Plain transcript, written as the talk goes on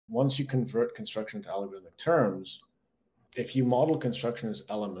once you convert construction to algorithmic terms, if you model construction as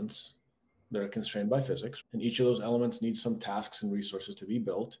elements that are constrained by physics, and each of those elements needs some tasks and resources to be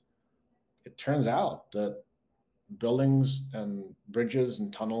built, it turns out that buildings and bridges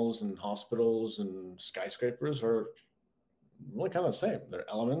and tunnels and hospitals and skyscrapers are really kind of the same. They're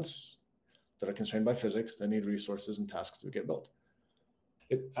elements that are constrained by physics. They need resources and tasks to get built.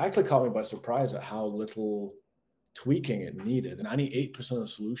 It actually caught me by surprise at how little tweaking it needed. 98% of the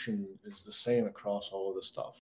solution is the same across all of this stuff.